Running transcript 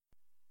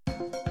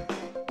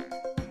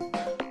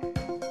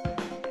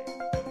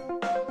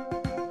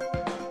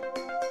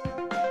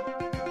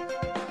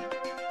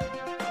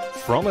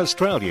From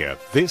Australia,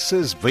 this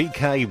is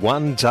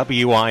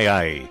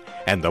VK1WIA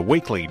and the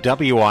weekly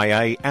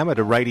WIA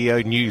amateur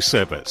radio news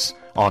service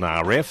on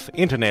RF,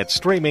 internet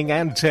streaming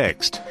and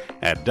text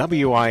at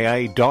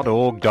wia.org.au.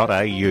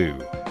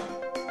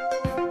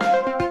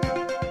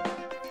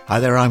 Hi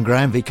there, I'm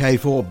Graham,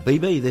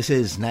 VK4BB. This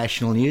is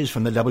national news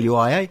from the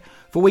WIA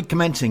for week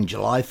commencing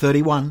July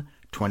 31,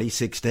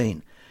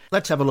 2016.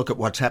 Let's have a look at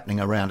what's happening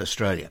around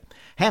Australia.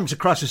 Hams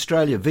Across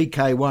Australia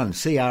VK1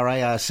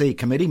 CRARC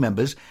committee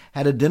members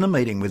had a dinner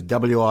meeting with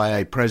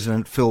WIA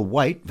President Phil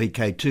Waite,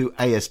 VK2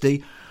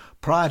 ASD,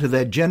 prior to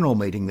their general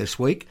meeting this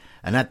week.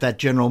 And at that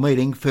general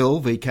meeting,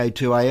 Phil, VK2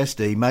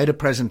 ASD, made a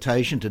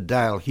presentation to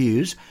Dale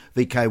Hughes,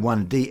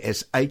 VK1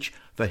 DSH,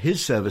 for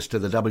his service to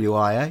the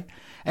WIA,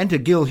 and to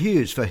Gil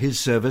Hughes for his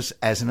service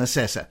as an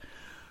assessor.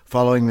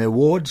 Following the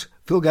awards,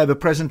 Phil gave a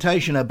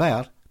presentation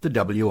about the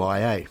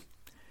WIA.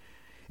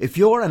 If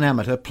you're an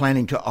amateur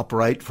planning to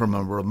operate from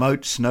a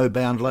remote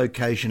snowbound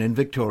location in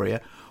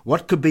Victoria,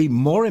 what could be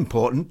more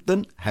important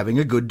than having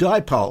a good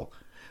dipole?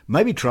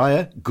 Maybe try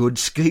a good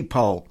ski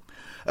pole.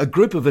 A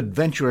group of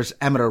adventurous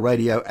amateur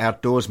radio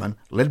outdoorsmen,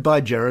 led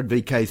by Jared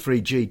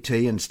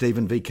VK3GT and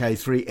Stephen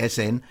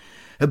VK3SN,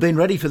 have been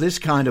ready for this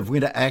kind of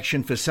winter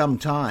action for some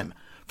time.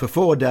 For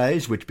 4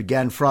 days, which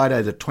began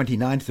Friday the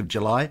 29th of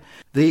July,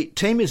 the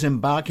team is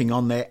embarking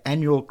on their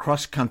annual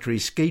cross-country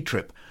ski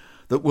trip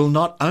that will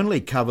not only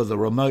cover the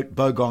remote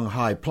Bogong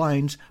High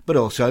Plains, but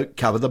also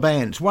cover the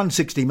bands,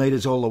 160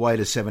 metres all the way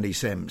to 70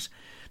 sems.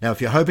 Now, if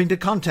you're hoping to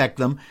contact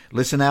them,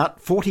 listen out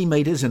 40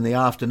 metres in the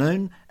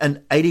afternoon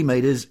and 80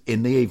 metres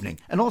in the evening.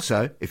 And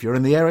also, if you're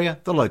in the area,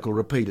 the local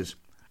repeaters.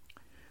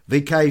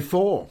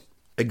 VK4.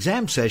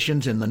 Exam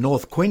sessions in the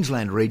North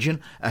Queensland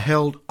region are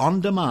held on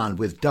demand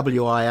with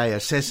WIA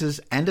assessors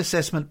and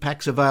assessment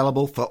packs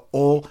available for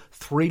all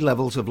 3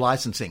 levels of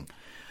licensing.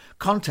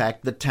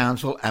 Contact the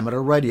Townsville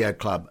Amateur Radio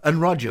Club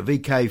and Roger,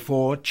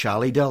 VK4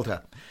 Charlie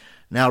Delta.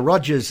 Now,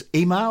 Roger's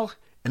email,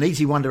 an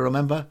easy one to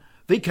remember,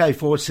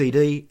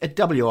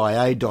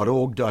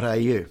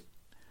 vk4cd@wia.org.au.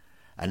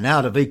 And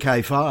now to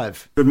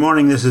VK5. Good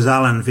morning, this is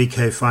Alan,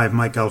 VK5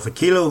 Mike Alpha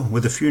Kilo,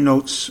 with a few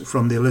notes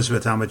from the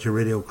Elizabeth Amateur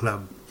Radio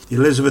Club. The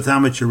Elizabeth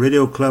Amateur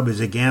Radio Club is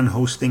again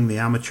hosting the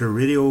Amateur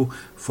Radio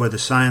for the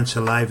Science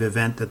Alive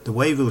event at the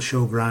Wayville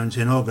Showgrounds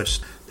in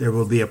August. There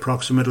will be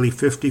approximately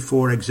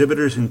 54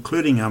 exhibitors,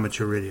 including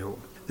amateur radio.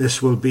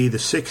 This will be the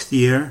 6th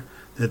year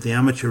that the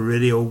amateur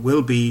radio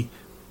will be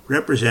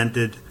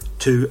represented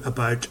to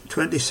about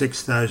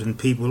 26,000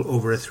 people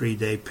over a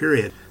 3-day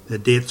period. The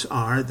dates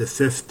are the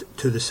 5th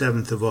to the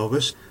 7th of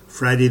August,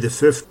 Friday the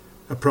 5th,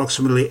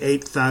 approximately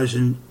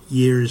 8,000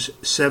 years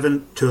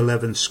 7 to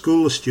 11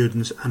 school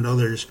students and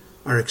others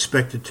are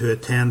expected to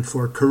attend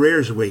for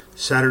Careers Week.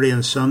 Saturday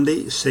and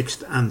Sunday,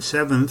 6th and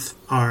 7th,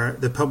 are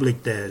the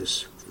public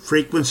days.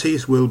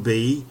 Frequencies will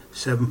be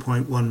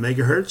 7.1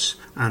 MHz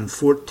and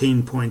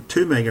 14.2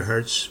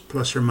 MHz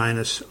plus or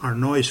minus our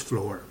noise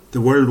floor.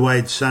 The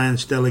Worldwide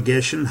Science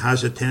Delegation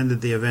has attended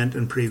the event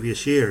in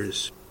previous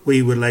years.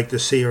 We would like to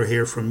see or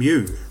hear from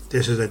you.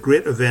 This is a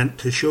great event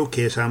to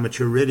showcase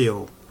amateur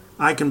radio.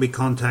 I can be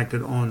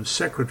contacted on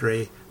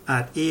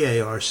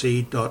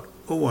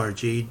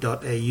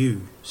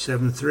secretary@earc.org.au.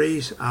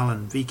 73s,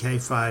 Alan,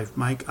 VK5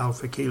 Mike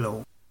Alpha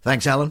Kilo.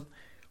 Thanks, Alan.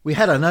 We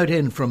had a note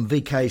in from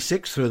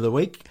VK6 through the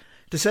week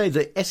to say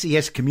the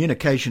SES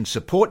Communication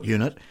Support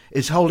Unit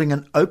is holding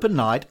an open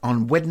night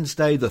on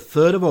Wednesday the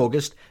 3rd of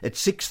August at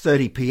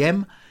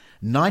 6:30pm,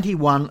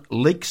 91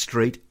 Leake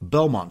Street,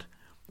 Belmont.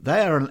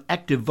 They are an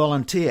active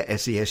volunteer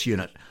SES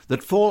unit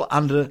that fall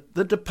under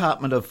the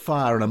Department of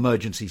Fire and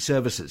Emergency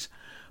Services.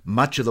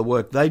 Much of the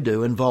work they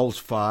do involves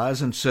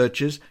fires and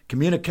searches,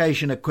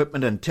 communication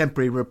equipment and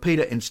temporary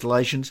repeater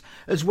installations,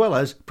 as well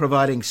as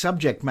providing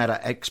subject matter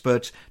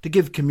experts to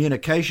give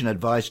communication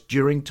advice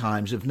during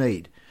times of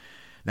need.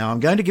 Now,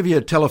 I'm going to give you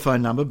a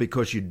telephone number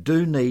because you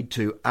do need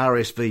to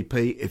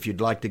RSVP if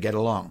you'd like to get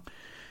along.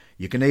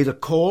 You can either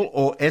call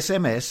or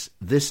SMS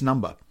this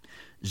number,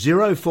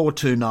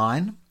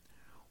 0429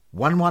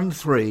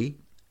 113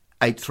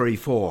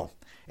 834.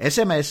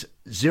 SMS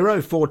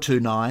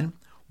 0429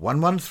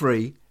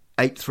 113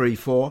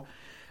 834,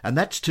 and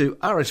that's to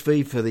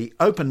RSV for the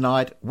open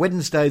night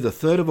Wednesday the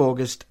 3rd of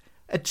August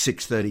at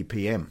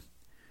 6:30pm.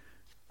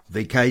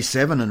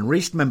 VK7 and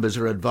REAST members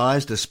are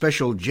advised a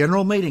special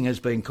general meeting has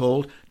been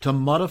called to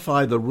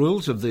modify the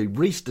rules of the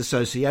REAST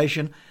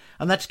Association,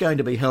 and that's going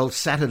to be held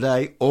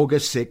Saturday,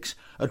 August 6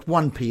 at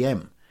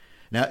 1pm.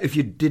 Now, if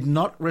you did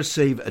not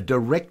receive a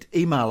direct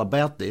email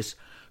about this,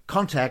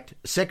 contact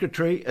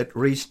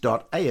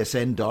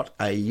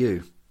secretary@reast.asn.au.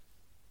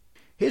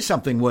 Here's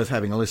something worth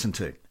having a listen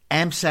to.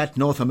 AMSAT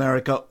North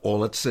America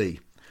All at Sea.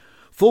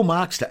 Full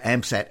marks to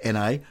AMSAT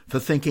NA for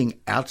thinking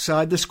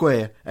outside the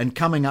square and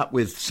coming up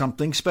with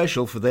something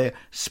special for their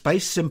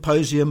Space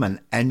Symposium and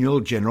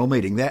Annual General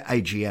Meeting, their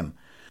AGM.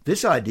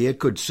 This idea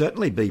could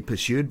certainly be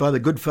pursued by the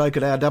good folk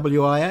at our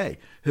WIA,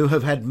 who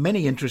have had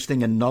many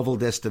interesting and novel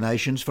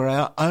destinations for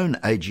our own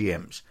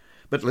AGMs.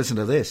 But listen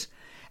to this.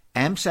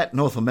 AMSAT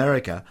North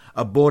America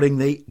are boarding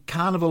the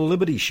Carnival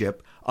Liberty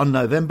ship on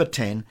November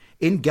 10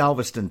 in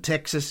Galveston,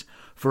 Texas,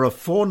 for a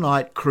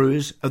 4-night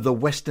cruise of the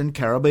Western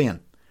Caribbean.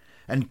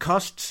 And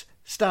costs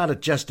start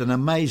at just an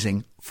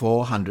amazing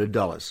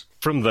 $400.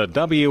 From the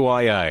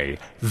WIA,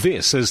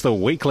 this is the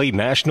weekly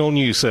national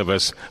news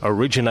service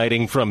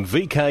originating from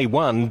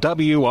VK1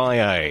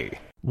 WIA.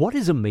 What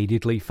is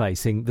immediately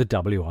facing the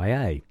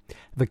WIA?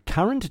 The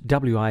current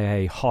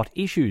WIA Hot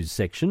Issues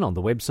section on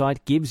the website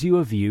gives you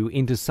a view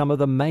into some of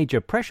the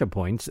major pressure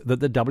points that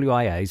the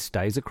WIA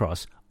stays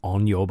across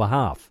on your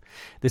behalf.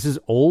 This is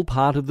all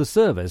part of the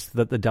service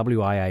that the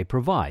WIA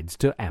provides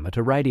to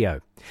amateur radio.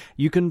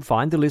 You can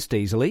find the list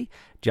easily.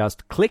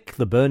 Just click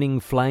the burning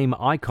flame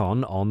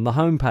icon on the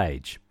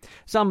homepage.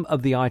 Some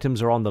of the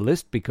items are on the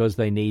list because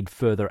they need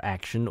further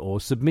action or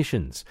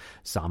submissions.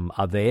 Some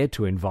are there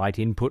to invite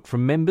input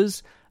from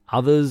members.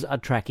 Others are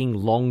tracking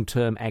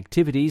long-term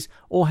activities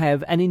or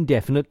have an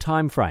indefinite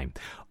time frame.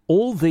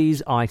 All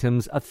these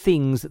items are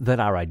things that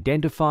are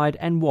identified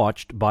and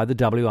watched by the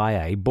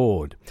WIA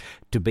board.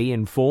 To be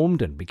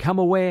informed and become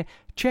aware,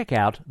 check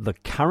out the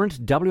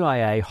current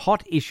WIA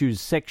Hot Issues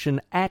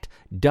section at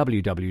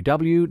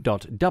www.wia.org.au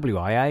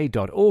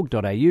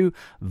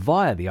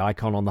via the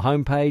icon on the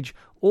homepage,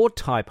 or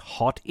type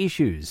Hot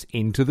Issues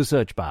into the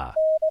search bar.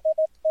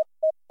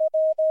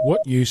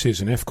 What use is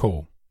an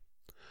F-call?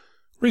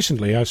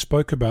 Recently I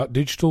spoke about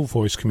digital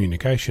voice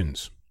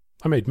communications.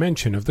 I made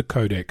mention of the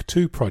Codec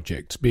 2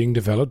 project being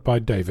developed by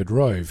David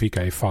Rowe,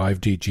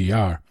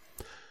 VK5DGR.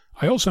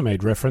 I also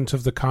made reference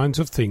of the kinds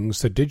of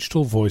things that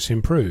digital voice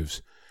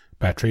improves: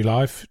 battery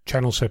life,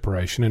 channel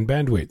separation and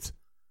bandwidth.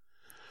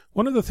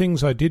 One of the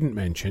things I didn't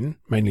mention,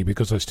 mainly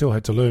because I still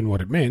had to learn what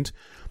it meant,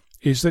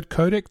 is that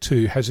Codec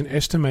 2 has an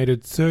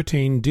estimated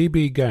 13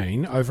 dB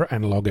gain over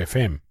analog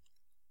FM.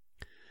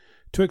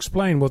 To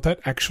explain what that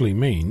actually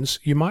means,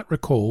 you might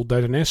recall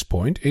that an S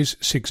point is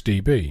 6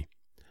 dB.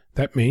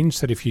 That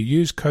means that if you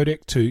use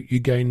Codec 2, you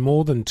gain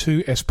more than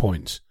 2 S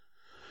points.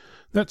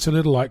 That's a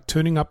little like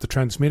turning up the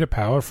transmitter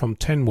power from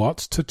 10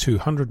 watts to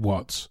 200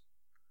 watts.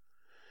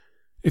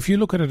 If you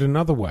look at it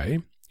another way,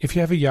 if you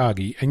have a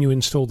Yagi and you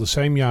install the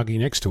same Yagi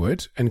next to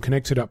it and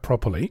connect it up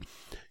properly,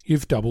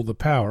 you've doubled the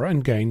power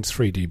and gained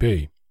 3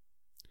 dB.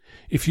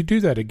 If you do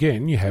that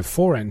again, you have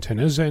 4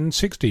 antennas and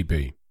 6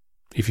 dB.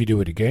 If you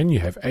do it again, you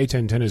have 8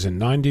 antennas and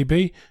 9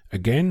 dB,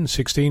 again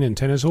 16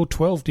 antennas or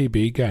 12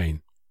 dB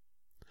gain.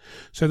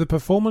 So the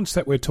performance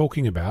that we're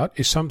talking about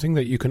is something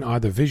that you can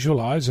either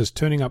visualize as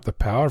turning up the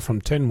power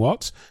from 10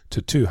 watts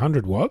to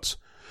 200 watts,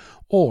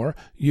 or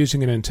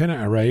using an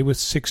antenna array with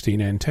 16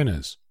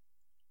 antennas.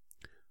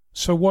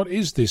 So what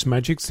is this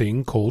magic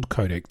thing called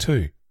Codec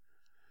 2?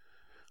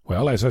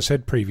 Well, as I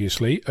said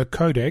previously, a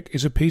codec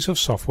is a piece of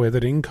software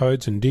that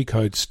encodes and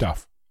decodes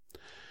stuff.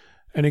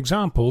 An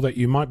example that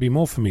you might be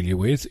more familiar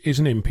with is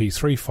an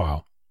MP3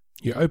 file.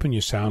 You open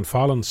your sound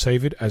file and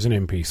save it as an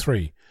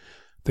MP3.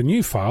 The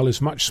new file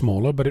is much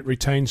smaller, but it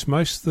retains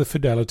most of the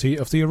fidelity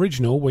of the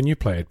original when you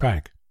play it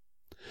back.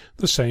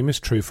 The same is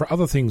true for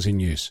other things in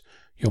use.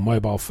 Your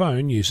mobile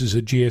phone uses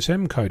a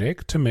GSM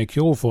codec to make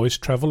your voice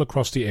travel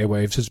across the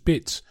airwaves as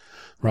bits,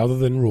 rather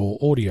than raw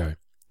audio,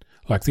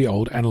 like the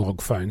old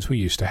analog phones we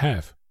used to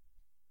have.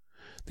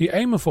 The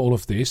aim of all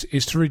of this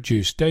is to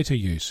reduce data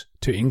use,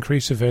 to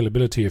increase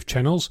availability of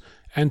channels,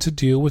 and to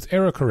deal with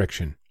error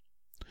correction.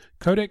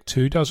 Codec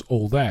 2 does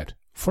all that,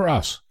 for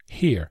us,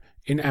 here,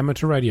 in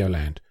amateur radio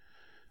land.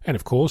 And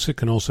of course it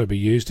can also be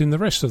used in the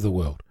rest of the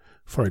world,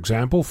 for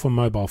example for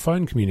mobile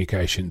phone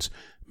communications,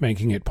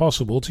 making it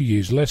possible to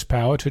use less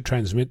power to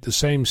transmit the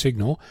same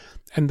signal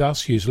and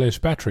thus use less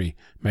battery,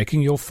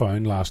 making your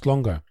phone last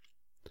longer.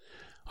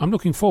 I'm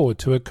looking forward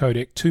to a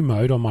Codec 2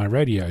 mode on my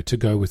radio to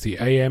go with the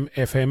AM,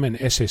 FM and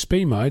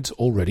SSB modes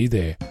already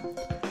there.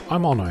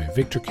 I'm Ono,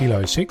 Victor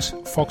Kilo 6,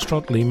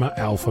 Foxtrot Lima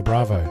Alpha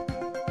Bravo.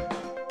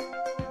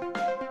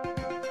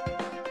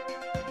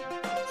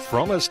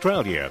 From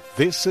Australia,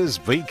 this is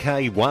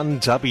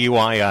VK1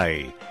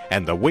 WIA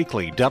and the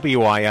weekly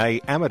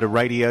WIA amateur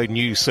radio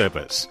news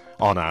service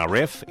on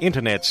RF,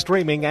 internet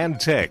streaming and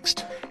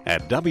text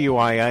at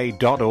wia.org.au.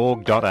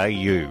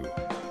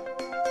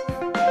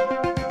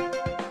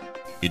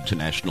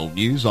 International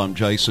news, I'm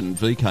Jason,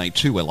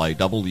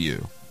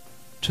 VK2LAW.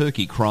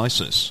 Turkey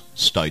crisis,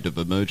 state of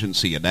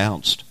emergency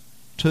announced.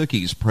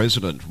 Turkey's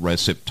President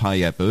Recep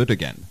Tayyip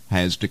Erdogan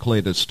has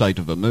declared a state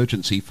of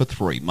emergency for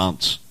 3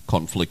 months.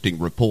 Conflicting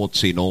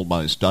reports in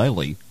almost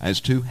daily as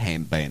to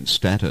ham ban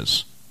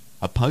status.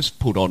 A post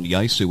put on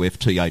Yasu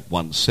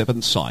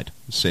FT817 site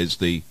says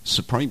the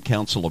Supreme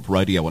Council of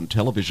Radio and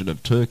Television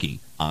of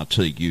Turkey,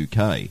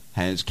 RTUK,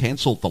 has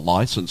cancelled the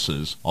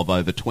licences of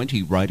over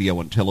 20 radio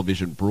and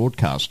television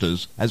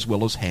broadcasters as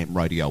well as ham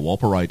radio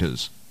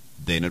operators.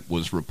 Then it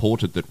was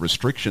reported that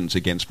restrictions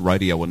against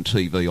radio and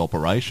TV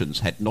operations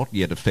had not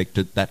yet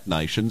affected that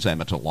nation's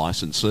amateur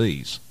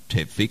licensees.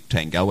 Tevfik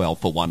Tango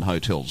Alpha 1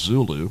 Hotel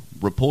Zulu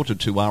reported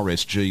to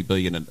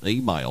RSGB in an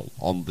email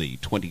on the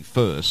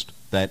 21st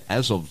that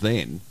as of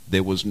then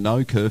there was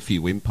no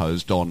curfew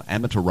imposed on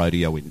amateur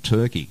radio in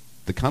Turkey.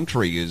 The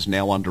country is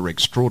now under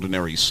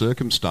extraordinary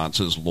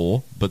circumstances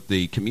law, but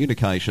the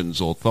Communications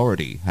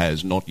Authority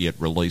has not yet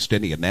released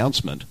any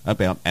announcement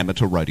about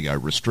amateur radio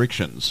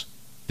restrictions.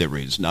 There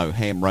is no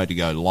ham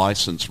radio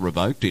licence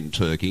revoked in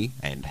Turkey,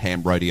 and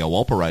ham radio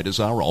operators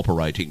are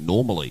operating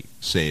normally,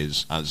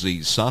 says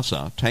Aziz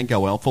Sasa,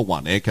 Tango Alpha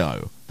 1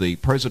 Echo, the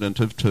president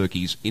of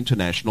Turkey's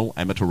International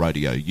Amateur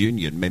Radio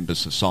Union member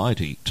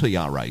society,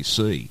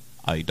 TRAC.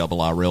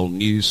 ARRL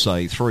News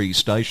say 3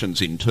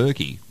 stations in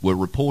Turkey were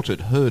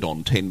reported heard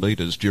on 10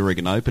 metres during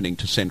an opening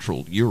to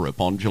Central Europe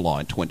on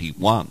July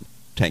 21.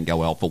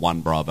 Tango Alpha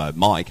 1 Bravo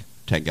Mike,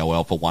 Tango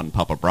Alpha 1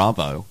 Papa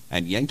Bravo,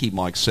 and Yankee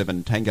Mike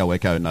 7 Tango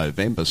Echo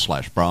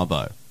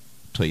November/Bravo.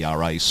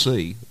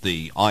 TRAC,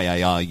 the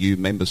IARU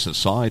member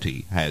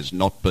society, has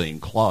not been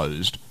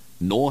closed,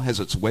 nor has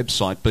its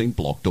website been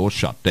blocked or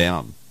shut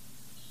down.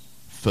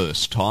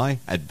 First Thai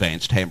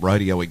Advanced Ham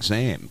Radio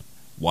Exam.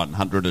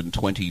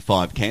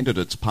 125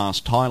 candidates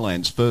passed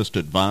Thailand's first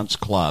advanced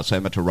class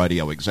amateur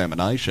radio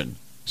examination,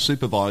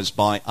 supervised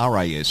by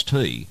RAST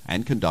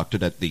and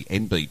conducted at the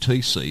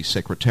NBTC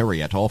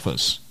Secretariat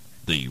Office.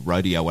 The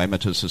Radio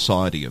Amateur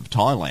Society of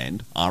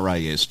Thailand,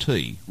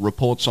 RAST,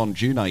 reports on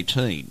June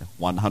 18,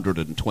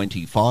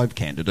 125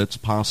 candidates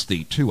passed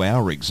the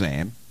 2-hour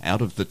exam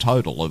out of the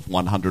total of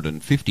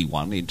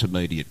 151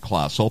 intermediate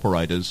class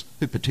operators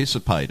who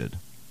participated,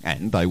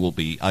 and they will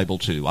be able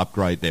to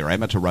upgrade their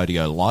amateur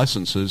radio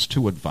licences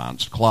to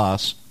advanced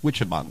class,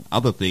 which among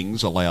other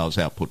things allows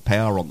output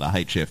power on the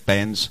HF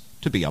bands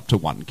to be up to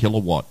 1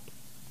 kilowatt.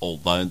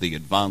 Although the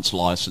advanced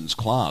licence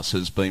class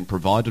has been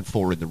provided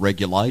for in the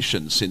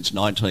regulations since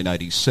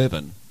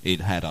 1987,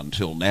 it had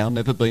until now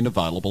never been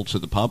available to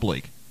the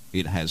public.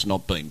 It has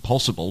not been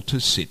possible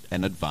to sit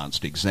an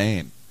advanced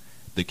exam.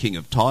 The King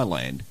of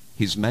Thailand,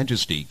 His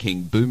Majesty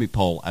King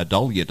Bhumipol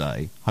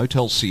Adulyadej,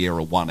 Hotel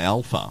Sierra 1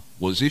 Alpha,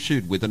 was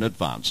issued with an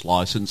advanced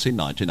licence in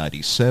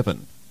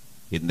 1987.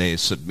 In their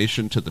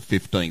submission to the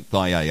 15th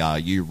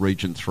IARU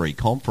Region 3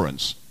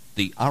 Conference,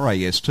 the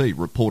RAST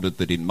reported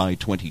that in May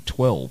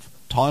 2012,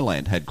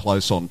 Thailand had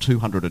close on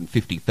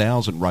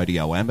 250,000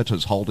 radio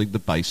amateurs holding the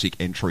basic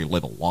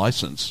entry-level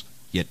licence,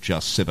 yet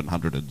just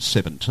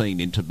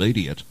 717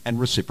 intermediate and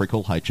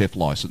reciprocal HF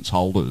licence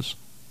holders.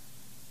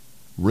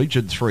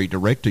 Region 3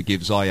 Director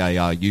gives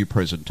IARU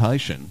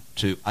presentation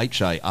to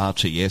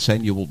HARTS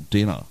Annual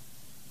Dinner.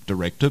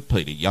 Director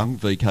Peter Young,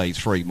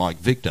 VK3 Mike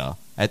Victor,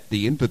 at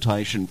the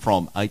invitation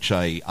from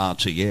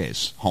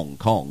HARTS Hong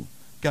Kong,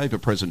 gave a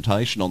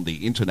presentation on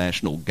the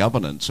international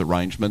governance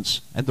arrangements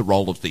and the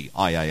role of the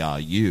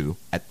IARU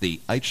at the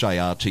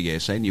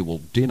HARTS Annual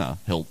Dinner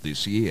held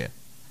this year.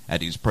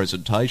 At his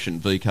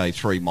presentation,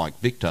 VK3 Mike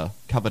Victor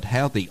covered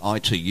how the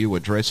ITU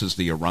addresses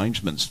the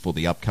arrangements for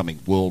the upcoming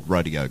World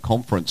Radio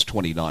Conference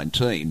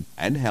 2019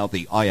 and how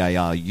the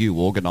IARU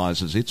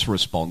organises its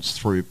response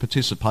through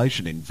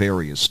participation in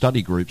various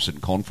study groups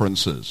and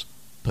conferences.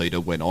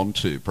 Peter went on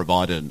to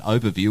provide an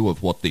overview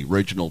of what the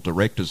regional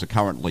directors are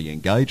currently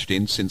engaged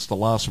in since the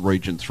last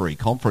Region 3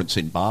 conference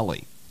in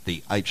Bali.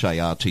 The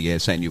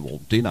HARTS Annual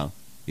Dinner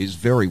is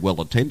very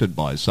well attended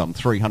by some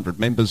 300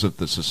 members of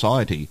the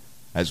society,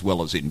 as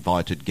well as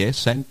invited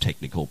guests and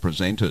technical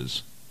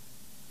presenters.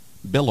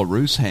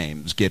 Belarus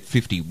hams get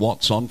 50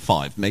 watts on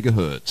 5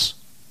 megahertz.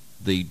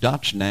 The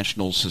Dutch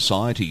National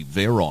Society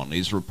Veron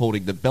is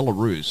reporting that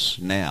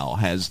Belarus now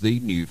has the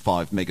new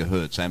 5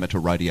 MHz amateur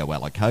radio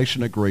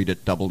allocation agreed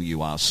at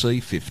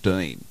WRC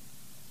 15.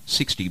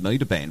 60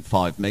 metre band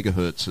 5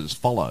 MHz as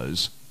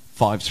follows: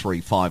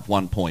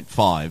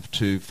 5351.5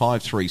 to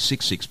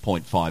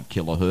 5366.5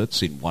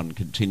 kHz in one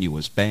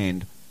continuous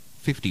band,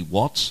 50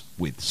 watts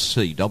with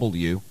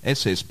CW,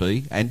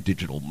 SSB and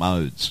digital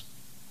modes.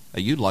 Are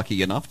you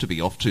lucky enough to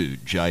be off to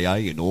JA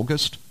in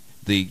August?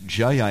 The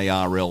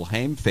JARL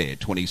Ham Fair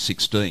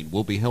 2016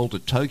 will be held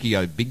at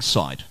Tokyo Big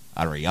Site,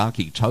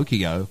 Ariake,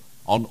 Tokyo,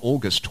 on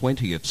August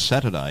 20th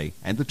Saturday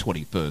and the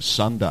 21st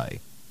Sunday.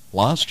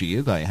 Last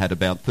year they had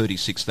about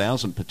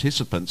 36,000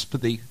 participants for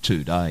the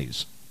 2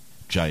 days.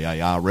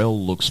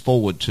 JARL looks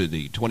forward to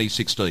the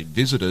 2016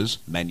 visitors,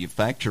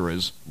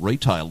 manufacturers,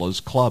 retailers,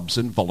 clubs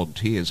and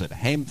volunteers at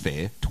Ham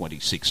Fair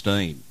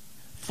 2016.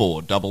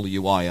 For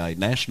WIA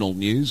National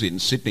News in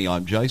Sydney,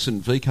 I'm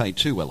Jason,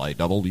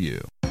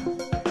 VK2LAW.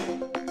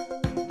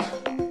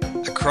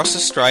 Across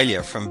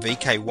Australia from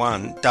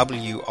VK1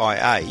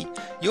 WIA,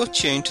 you're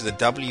tuned to the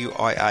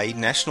WIA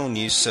National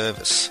News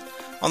Service.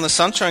 On the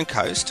Sunshine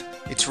Coast,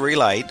 it's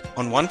relayed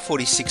on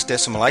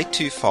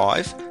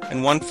 146.825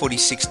 and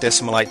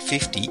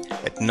 146.850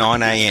 at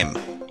 9 a.m.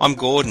 I'm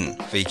Gordon,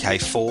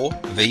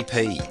 VK4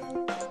 VP.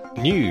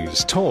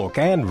 News, talk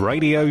and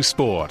radio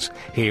sport.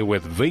 Here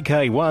with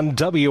VK1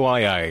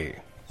 WIA.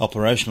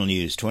 Operational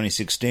News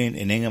 2016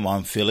 in Ingham,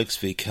 I'm Felix,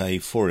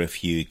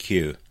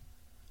 VK4FUQ.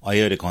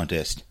 IOTA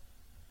Contest.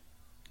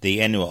 The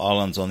annual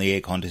Islands on the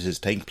Air contest is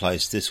taking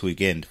place this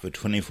weekend for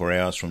 24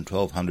 hours from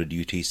 1200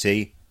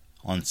 UTC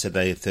on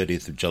Saturday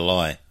 30th of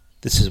July.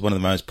 This is one of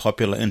the most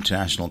popular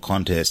international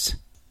contests.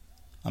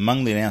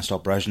 Among the announced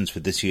operations for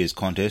this year's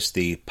contest,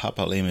 the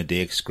Papa Lima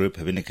DX group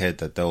have indicated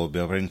that they will be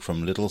operating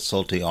from Little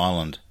Salty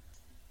Island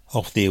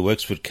off the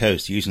Wexford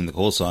coast using the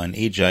call sign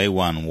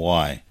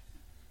EJ1Y.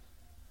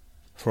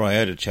 For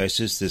IOTA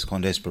chasers, this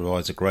contest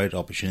provides a great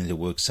opportunity to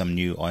work some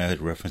new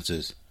IOTA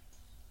references,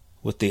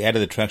 with the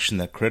added attraction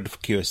that credit for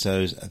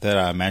QSOs that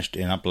are matched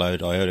in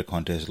upload IOTA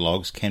contest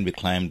logs can be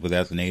claimed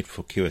without the need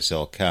for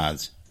QSL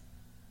cards.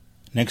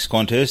 Next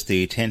contest,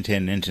 the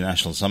 1010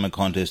 International Summer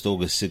Contest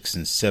August 6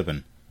 and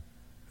 7.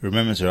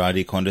 Remembrance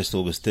ID Contest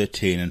August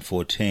 13 and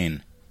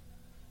 14.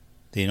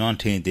 The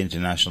 19th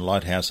International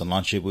Lighthouse and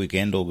Lightship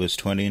Weekend August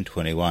 20 and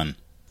 21.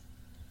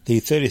 The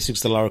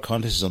 36th Alara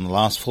Contest is on the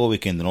last full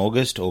weekend in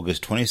August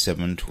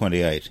 27 and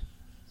 28.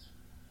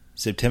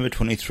 September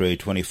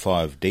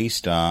 23-25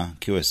 D-Star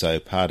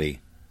QSO Party.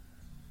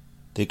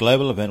 The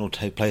global event will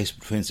take place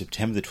between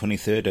September the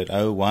 23rd at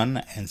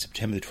 01 and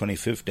September the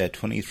 25th at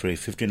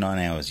 23:59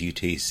 hours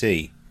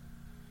UTC.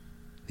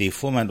 The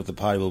format of the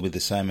party will be the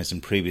same as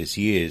in previous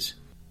years,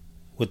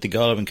 with the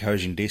goal of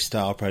encouraging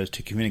D-Star operators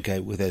to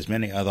communicate with as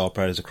many other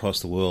operators across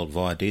the world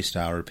via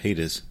D-Star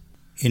repeaters.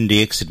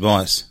 InDX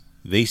advice: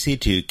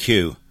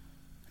 VC2Q.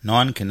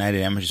 9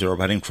 Canadian amateurs are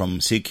operating from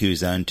CQ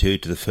Zone 2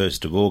 to the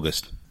 1st of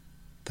August.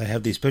 They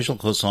have the special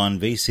call sign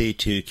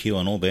VC2Q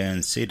on all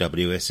bands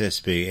CW,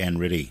 SSB and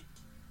RIDI.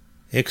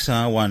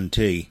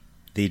 XR1T.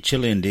 The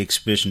Chilean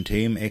de-expedition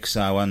team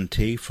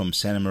XR1T from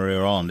Santa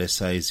Maria Island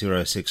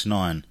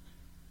SA069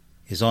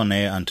 is on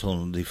air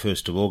until the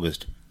 1st of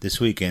August.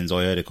 This weekend's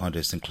IOTA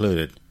contest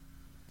included.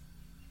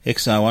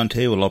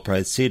 XR1T will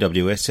operate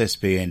CW,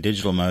 SSB and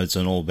digital modes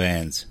on all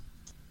bands.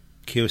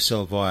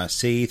 QSL via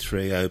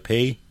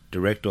C3OP,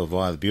 direct or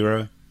via the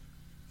Bureau,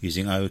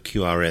 using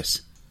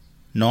OQRS.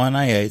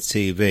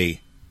 9A8CV,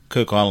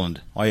 Cook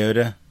Island,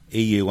 IOTA,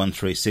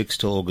 EU136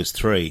 till August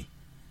 3.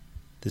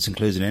 This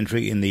includes an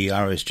entry in the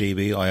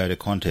RSGB IOTA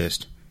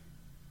contest.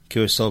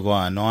 QSL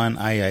via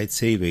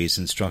 9A8CV's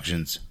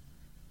instructions.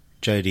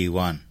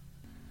 JD1.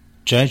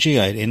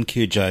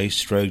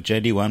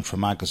 JG8NQJ/JD1 from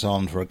Marcus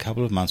Island for a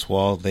couple of months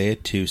while there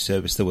to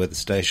service the weather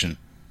station.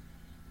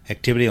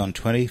 Activity on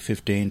 20,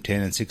 15,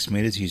 10 and 6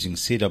 metres using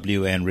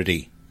CW and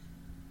RIDI.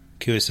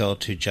 QSL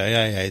to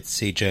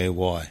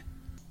JA8CJY.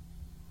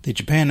 The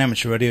Japan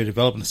Amateur Radio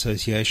Development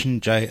Association,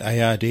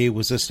 JARD,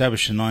 was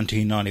established in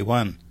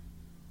 1991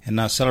 and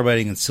are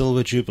celebrating its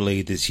Silver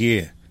Jubilee this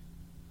year.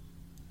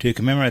 To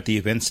commemorate the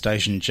event,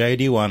 station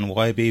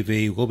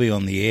JD1YBV will be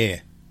on the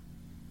air.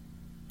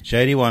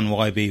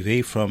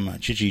 JD1YBV from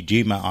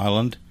Chichijima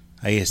Island,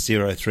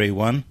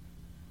 AS031,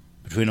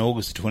 between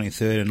August the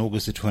 23rd and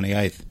August the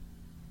 28th.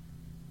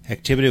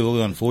 Activity will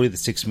be on 40 to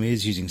 6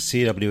 metres using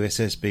CW,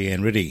 SSB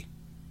and RIDI.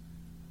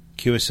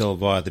 QSL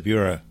via the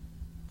Bureau.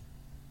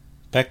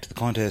 Back to the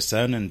contest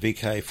zone, and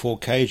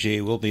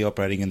VK4KG will be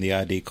operating in the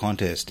RD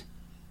contest.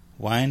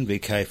 Wayne,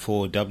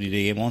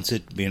 VK4WDM, wants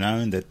it to be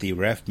known that the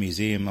RAF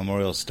Museum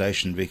Memorial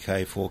Station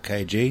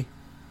VK4KG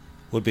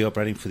would be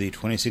operating for the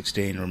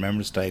 2016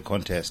 Remembrance Day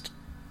contest.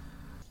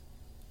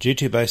 Due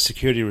to base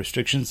security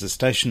restrictions, the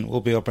station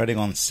will be operating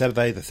on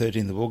Saturday the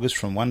 13th of August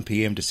from 1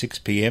 p.m. to 6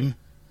 p.m.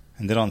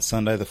 and then on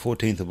Sunday the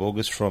 14th of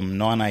August from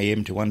 9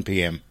 a.m. to 1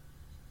 p.m.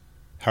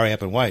 Hurry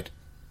up and wait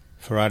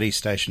for RD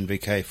station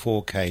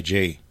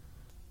VK4KG.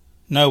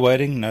 No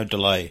waiting, no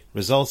delay.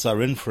 Results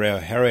are in for our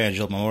Harry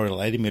Angel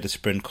Memorial 80 metre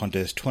sprint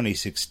contest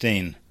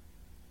 2016.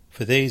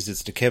 For these,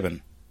 it's to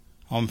Kevin.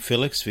 I'm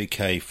Felix,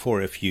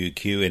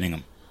 VK4FUQ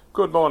Inningham.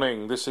 Good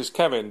morning, this is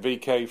Kevin,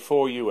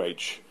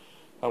 VK4UH.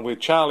 And with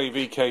Charlie,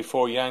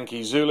 VK4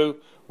 Yankee Zulu,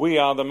 we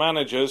are the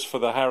managers for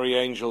the Harry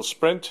Angel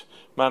Sprint,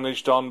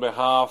 managed on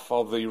behalf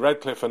of the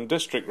Redcliffe and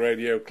District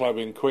Radio Club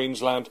in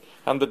Queensland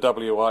and the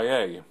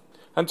WIA.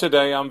 And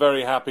today I'm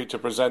very happy to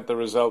present the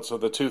results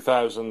of the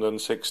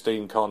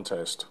 2016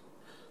 contest.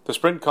 The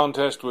sprint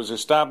contest was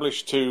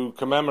established to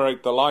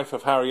commemorate the life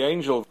of Harry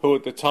Angel, who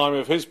at the time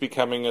of his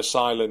becoming a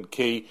silent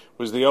key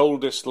was the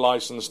oldest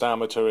licensed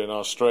amateur in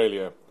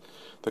Australia.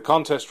 The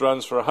contest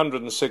runs for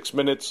 106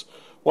 minutes,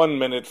 1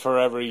 minute for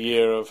every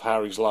year of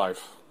Harry's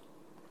life.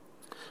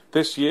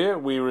 This year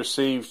we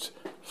received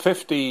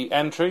 50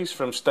 entries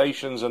from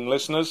stations and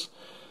listeners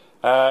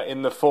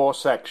in the 4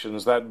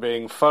 sections, that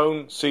being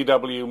phone,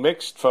 CW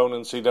mixed, phone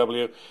and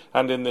CW,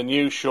 and in the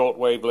new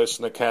shortwave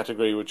listener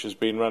category, which has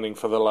been running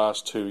for the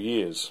last 2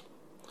 years.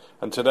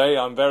 And today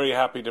I'm very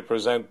happy to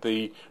present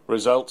the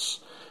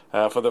results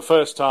for the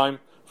first time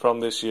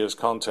from this year's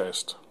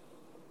contest.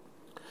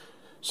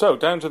 So,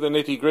 down to the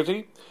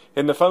nitty-gritty.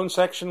 In the phone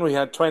section we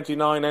had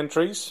 29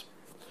 entries.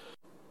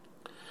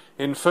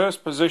 In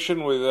first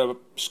position with a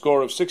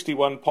score of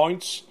 61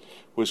 points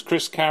was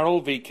Chris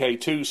Carroll,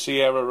 VK2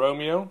 Sierra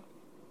Romeo.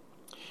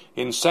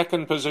 In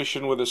second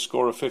position with a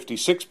score of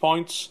 56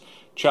 points,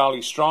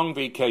 Charlie Strong,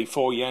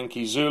 VK4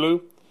 Yankee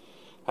Zulu.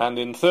 And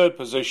in third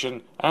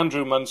position,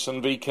 Andrew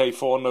Munson,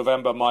 VK4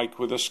 November Mike,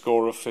 with a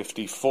score of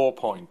 54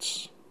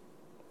 points.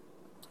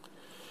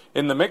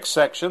 In the mixed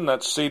section,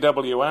 that's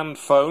CW and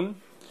phone,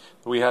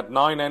 we had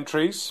 9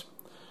 entries.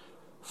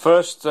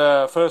 First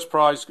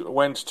prize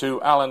went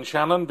to Alan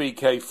Shannon,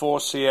 VK4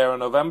 Sierra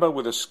November,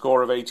 with a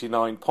score of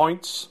 89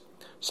 points.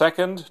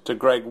 Second to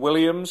Greg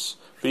Williams,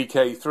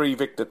 VK3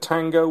 Victor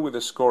Tango, with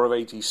a score of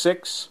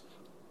 86.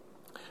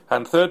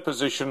 And third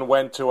position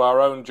went to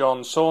our own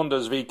John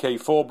Saunders,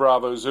 VK4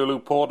 Bravo Zulu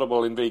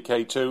Portable in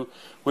VK2,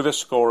 with a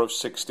score of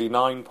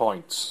 69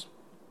 points.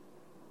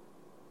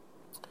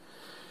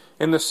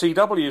 In the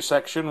CW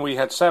section, we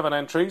had 7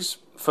 entries.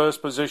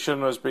 First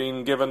position was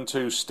being given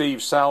to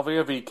Steve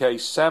Salvia,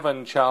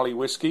 VK7 Charlie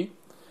Whiskey.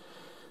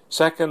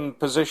 Second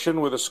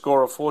position with a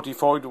score of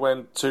 44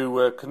 went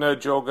to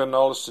Knut Jorgen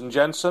Olsen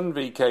Jensen,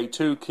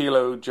 VK2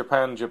 Kilo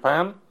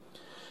Japan.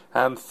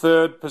 And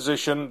third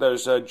position,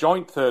 there's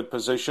joint third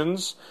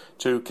positions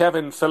to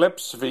Kevin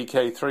Phillips,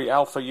 VK3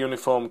 Alpha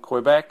Uniform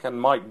Quebec,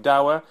 and Mike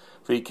Dower,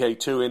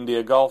 VK2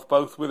 India Golf,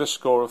 both with a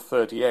score of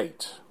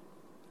 38.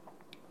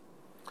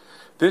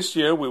 This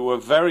year we were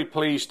very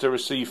pleased to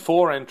receive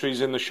 4 entries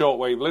in the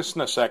shortwave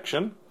listener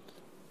section.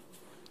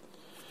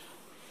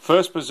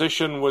 First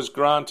position was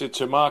granted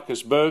to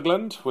Marcus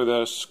Berglund with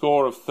a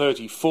score of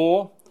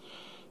 34.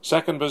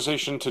 Second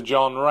position to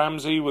John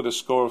Ramsey with a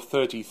score of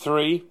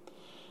 33.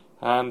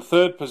 And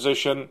third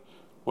position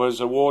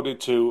was awarded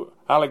to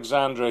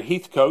Alexandra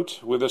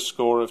Heathcote with a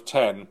score of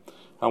 10.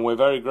 And we're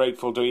very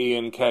grateful to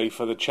Ian Kay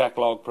for the check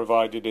log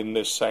provided in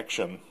this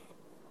section.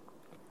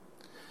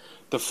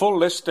 The full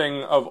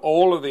listing of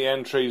all of the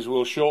entries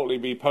will shortly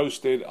be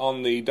posted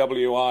on the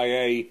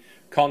WIA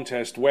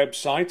contest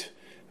website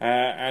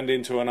and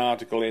into an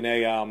article in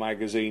AR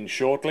magazine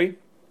shortly.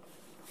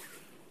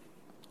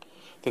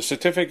 The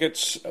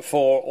certificates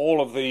for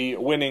all of the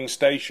winning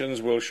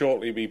stations will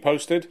shortly be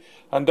posted,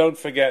 and don't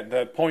forget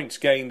that points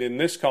gained in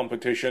this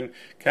competition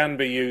can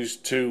be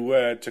used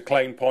to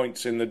claim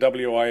points in the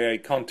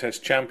WIA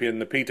contest champion,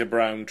 the Peter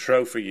Brown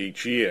Trophy,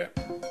 each year.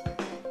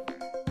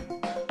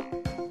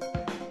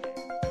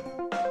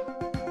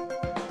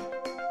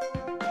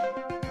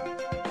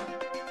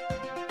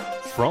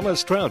 From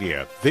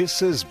Australia,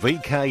 this is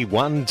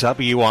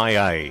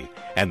VK1WIA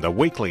and the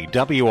weekly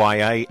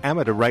WIA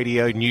amateur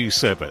radio news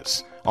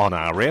service on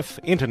RF,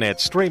 internet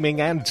streaming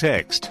and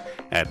text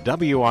at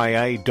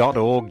wia.org.au.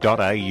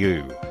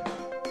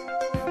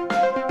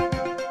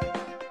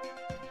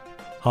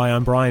 Hi,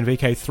 I'm Brian,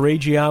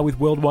 VK3GR with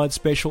Worldwide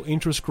Special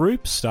Interest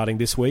Group, starting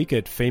this week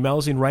at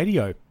Females in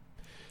Radio.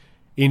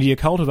 India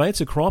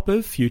cultivates a crop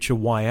of future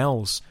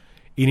YLs.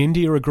 In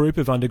India, a group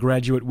of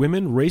undergraduate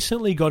women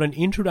recently got an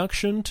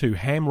introduction to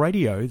ham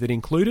radio that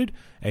included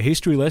a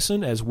history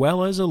lesson as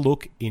well as a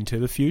look into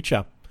the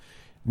future.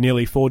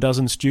 Nearly 4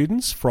 dozen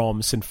students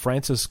from St.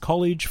 Francis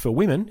College for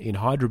Women in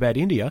Hyderabad,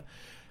 India,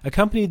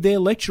 accompanied their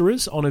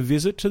lecturers on a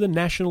visit to the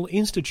National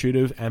Institute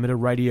of Amateur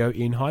Radio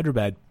in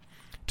Hyderabad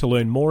to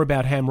learn more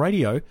about ham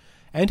radio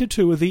and to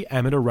tour the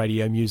Amateur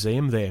Radio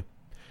Museum there.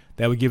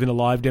 They were given a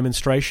live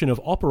demonstration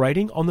of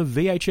operating on the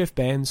VHF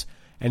bands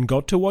and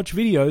got to watch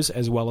videos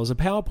as well as a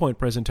PowerPoint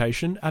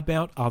presentation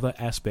about other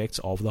aspects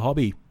of the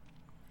hobby.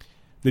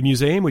 The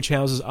museum, which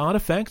houses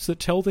artefacts that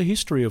tell the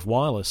history of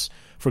wireless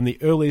from the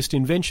earliest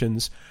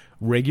inventions,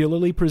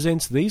 regularly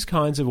presents these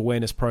kinds of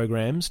awareness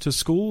programs to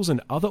schools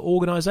and other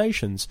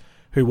organisations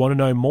who want to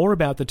know more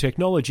about the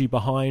technology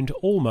behind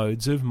all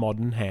modes of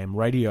modern ham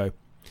radio.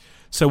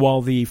 So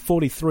while the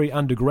 43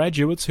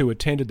 undergraduates who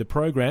attended the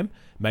program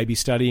may be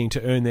studying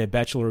to earn their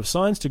Bachelor of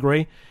Science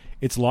degree,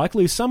 it's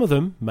likely some of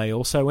them may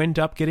also end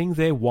up getting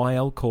their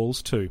YL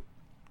calls too.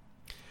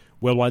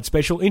 Worldwide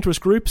Special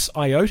Interest Groups,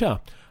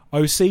 IOTA,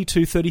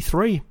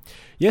 OC233.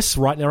 Yes,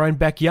 right in our own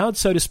backyard,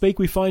 so to speak,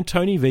 we find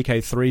Tony,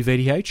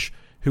 VK3VDH,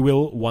 who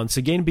will once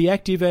again be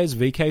active as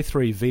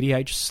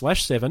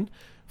VK3VDH/7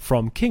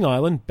 from King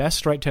Island, Bass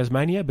Strait,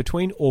 Tasmania,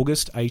 between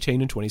August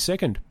 18 and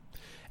 22nd.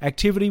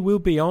 Activity will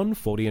be on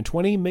 40 and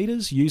 20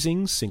 metres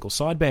using single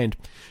sideband.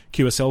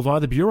 QSL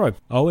via the Bureau.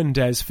 Oh, and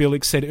as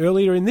Felix said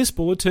earlier in this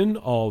bulletin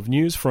of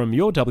news from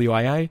your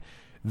WIA,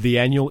 the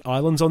annual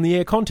Islands on the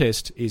Air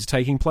contest is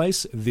taking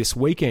place this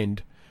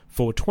weekend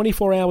for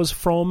 24 hours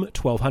from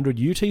 1200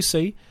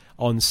 UTC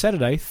on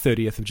Saturday,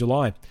 30th of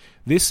July.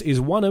 This is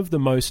one of the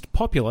most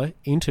popular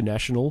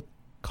international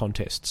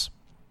contests.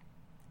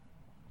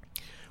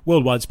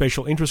 Worldwide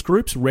Special Interest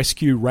Groups,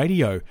 Rescue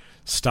Radio,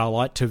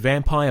 Starlight to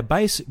Vampire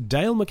Base,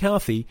 Dale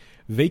McCarthy,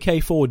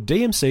 VK4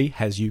 DMC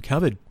has you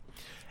covered.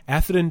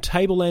 Atherton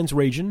Tablelands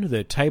Region,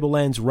 the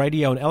Tablelands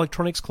Radio and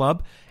Electronics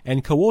Club,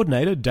 and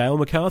coordinator Dale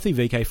McCarthy,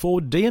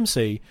 VK4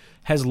 DMC,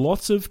 has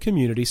lots of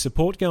community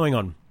support going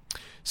on.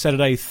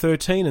 Saturday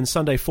 13 and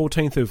Sunday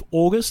 14th of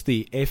August,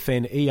 the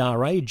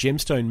FNERA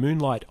Gemstone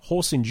Moonlight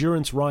Horse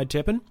Endurance Ride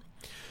Teppan.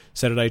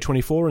 Saturday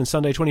 24 and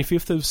Sunday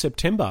 25th of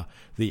September,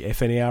 the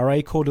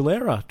FNERA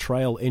Cordillera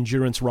Trail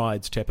Endurance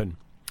Rides Teppan.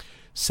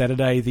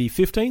 Saturday the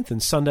 15th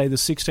and Sunday the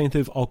 16th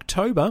of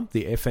October,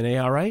 the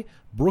FNERA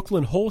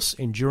Brooklyn Horse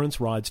Endurance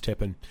Rides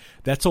Teppan.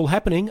 That's all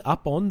happening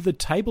up on the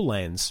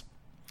Tablelands.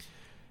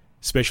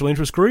 Special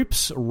interest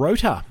groups,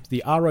 ROTA,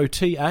 the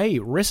ROTA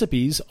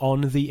recipes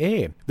on the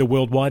air. The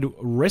worldwide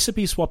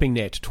recipe swapping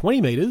net,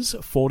 20 metres,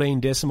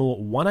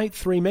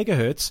 14.183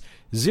 MHz,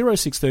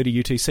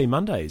 0630 UTC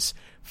Mondays.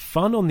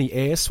 Fun on the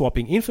air,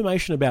 swapping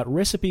information about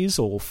recipes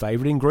or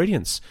favourite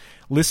ingredients.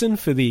 Listen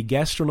for the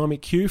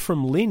gastronomic cue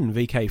from Lynn,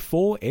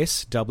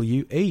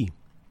 VK4SWE.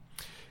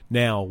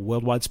 Now,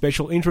 worldwide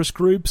special interest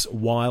groups,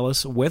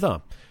 wireless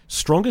weather.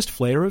 Strongest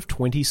flare of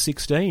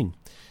 2016.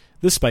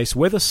 The Space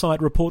Weather Site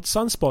reports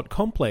Sunspot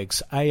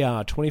Complex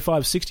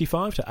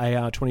AR2565 to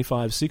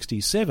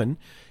AR2567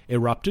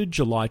 erupted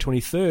July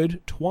 23rd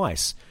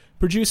twice,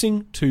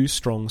 producing 2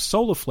 strong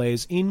solar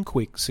flares in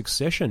quick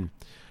succession.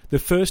 The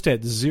first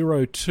at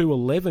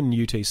 0211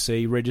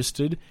 UTC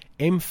registered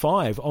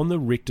M5 on the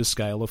Richter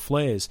scale of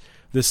flares.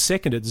 The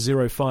second at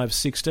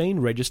 0516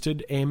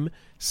 registered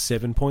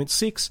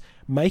M7.6,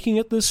 making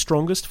it the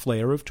strongest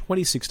flare of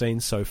 2016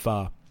 so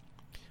far.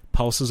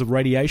 Pulses of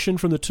radiation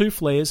from the 2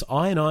 flares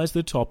ionise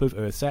the top of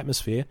Earth's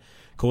atmosphere,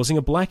 causing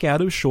a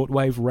blackout of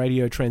shortwave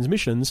radio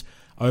transmissions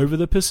over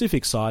the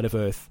Pacific side of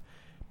Earth.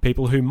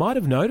 People who might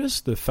have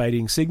noticed the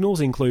fading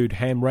signals include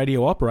ham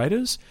radio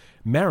operators,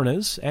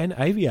 mariners and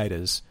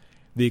aviators.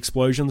 The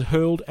explosions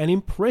hurled an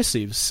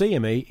impressive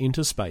CME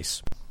into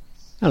space.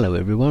 Hello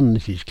everyone,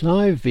 this is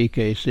Clive,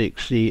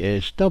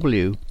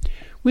 VK6CSW,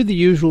 with the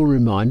usual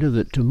reminder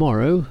that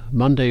tomorrow,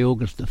 Monday,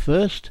 August the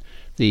 1st,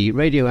 the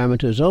Radio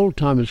Amateurs Old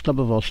Timers Club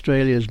of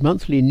Australia's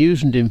monthly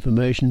news and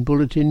information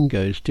bulletin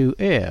goes to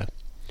air.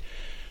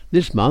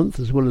 This month,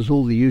 as well as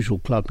all the usual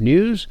club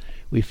news,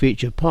 we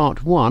feature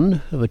part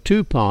 1 of a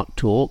 2-part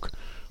talk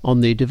on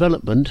the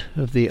development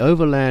of the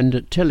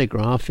overland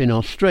telegraph in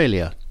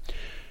Australia.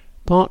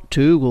 Part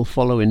 2 will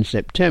follow in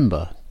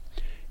September.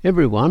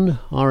 Everyone,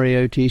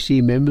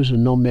 RAOTC members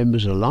and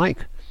non-members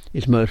alike,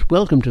 is most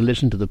welcome to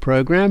listen to the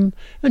programme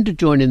and to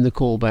join in the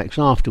callbacks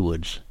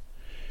afterwards.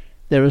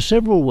 There are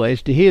several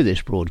ways to hear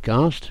this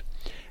broadcast.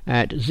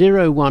 At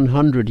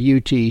 0100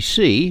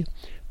 UTC,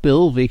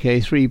 Bill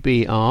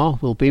VK3BR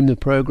will beam the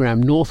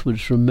programme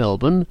northwards from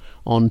Melbourne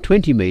on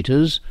 20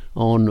 metres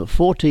on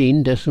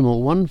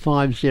 14.150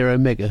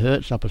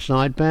 MHz upper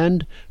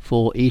sideband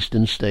for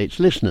Eastern States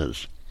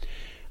listeners.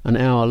 An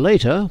hour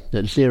later,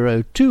 at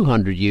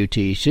 0200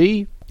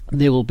 UTC,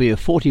 there will be a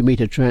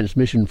 40-metre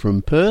transmission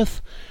from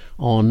Perth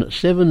on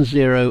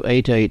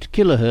 7088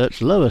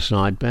 kHz lower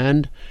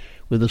sideband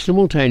with a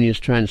simultaneous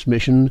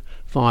transmission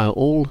via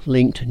all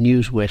linked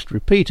News West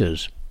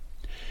repeaters.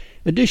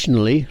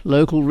 Additionally,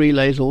 local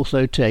relays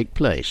also take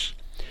place.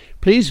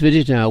 Please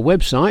visit our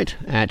website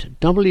at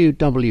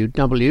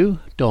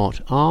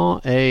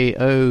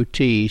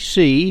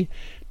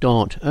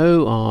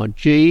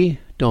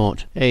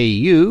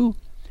www.raotc.org.au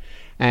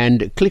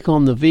and click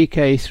on the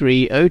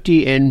VK3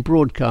 OTN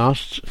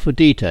broadcasts for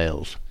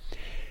details.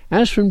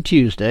 As from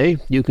Tuesday,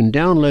 you can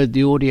download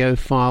the audio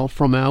file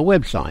from our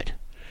website.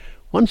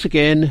 Once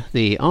again,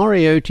 the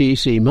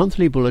RAOTC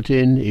monthly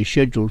bulletin is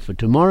scheduled for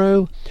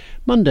tomorrow,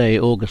 Monday,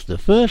 August the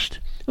 1st,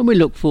 and we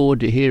look forward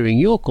to hearing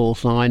your call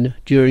sign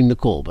during the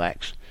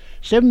callbacks.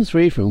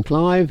 7-3 from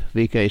Clive,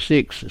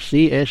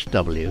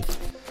 VK6CSW.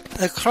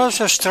 Across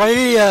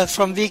Australia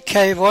from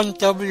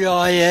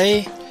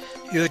VK1WIA,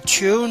 you're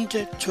tuned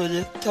to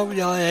the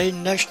WIA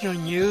National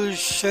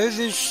News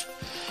Service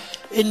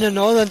in the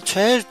Northern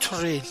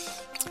Territory.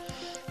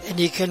 And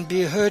he can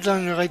be heard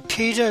on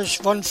repeaters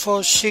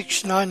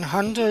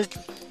 146900,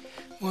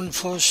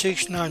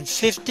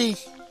 146950,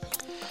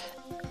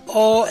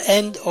 or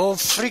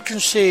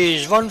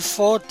frequencies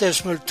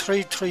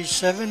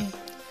 14.337,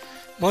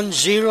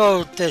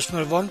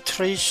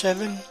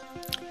 10.137,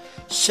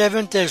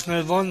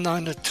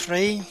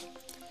 7.193,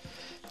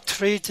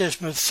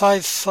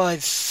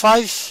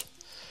 3.555,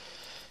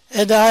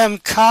 and I am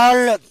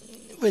Carl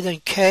with a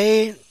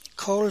K.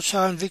 Call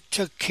sign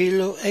Victor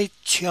Kilo 8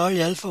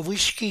 Charlie Alpha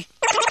Whiskey.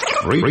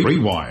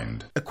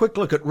 Rewind. A quick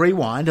look at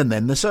Rewind and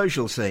then the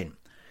social scene.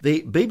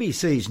 The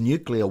BBC's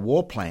nuclear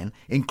war plan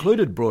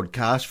included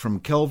broadcasts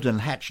from Kelvedon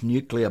Hatch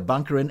Nuclear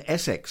Bunker in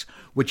Essex,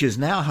 which is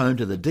now home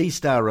to the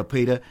D-Star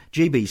repeater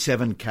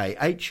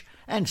GB7KH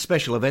and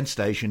special event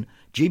station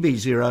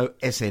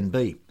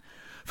GB0SNB.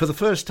 For the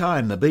first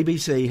time, the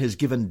BBC has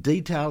given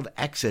detailed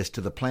access to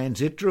the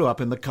plans it drew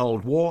up in the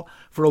Cold War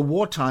for a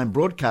wartime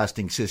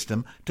broadcasting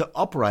system to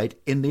operate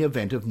in the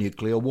event of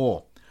nuclear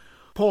war.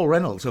 Paul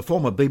Reynolds, a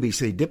former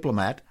BBC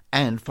diplomat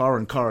and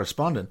foreign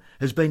correspondent,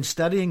 has been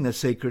studying the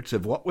secrets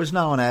of what was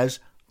known as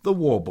the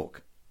War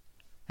Book.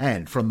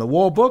 And from the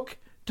War Book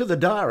to the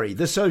diary,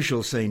 the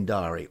Social Scene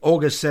Diary,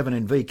 August 7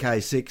 in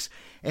VK6,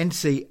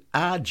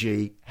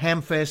 NCRG,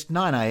 Hamfest,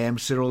 9am,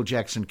 Cyril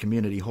Jackson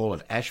Community Hall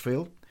at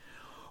Ashfield.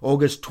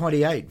 August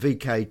 28,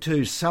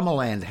 VK2,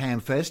 Summerland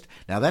Hamfest.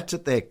 Now that's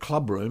at their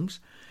club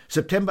rooms.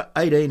 September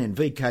 18 in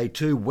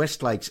VK2,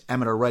 Westlakes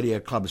Amateur Radio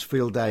Club's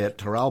Field Day at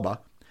Teralba.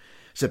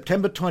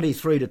 September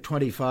 23 to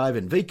 25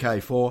 in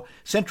VK4,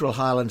 Central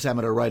Highlands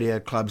Amateur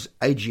Radio Club's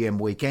AGM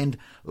Weekend,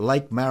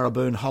 Lake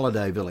Marraboon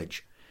Holiday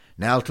Village.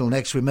 Now till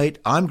next we meet,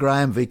 I'm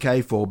Graham,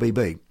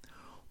 VK4BB.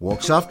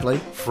 Walk softly.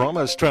 From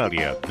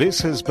Australia, this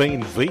has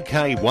been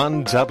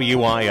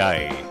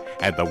VK1WIA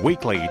and the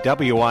weekly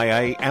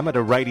WIA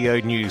amateur radio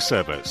news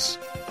service.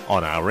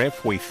 On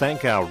RF, we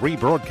thank our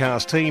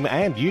rebroadcast team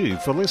and you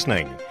for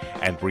listening.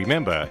 And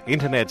remember,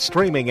 internet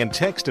streaming and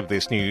text of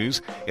this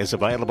news is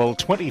available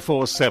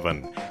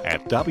 24/7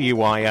 at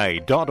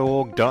wia.org.au.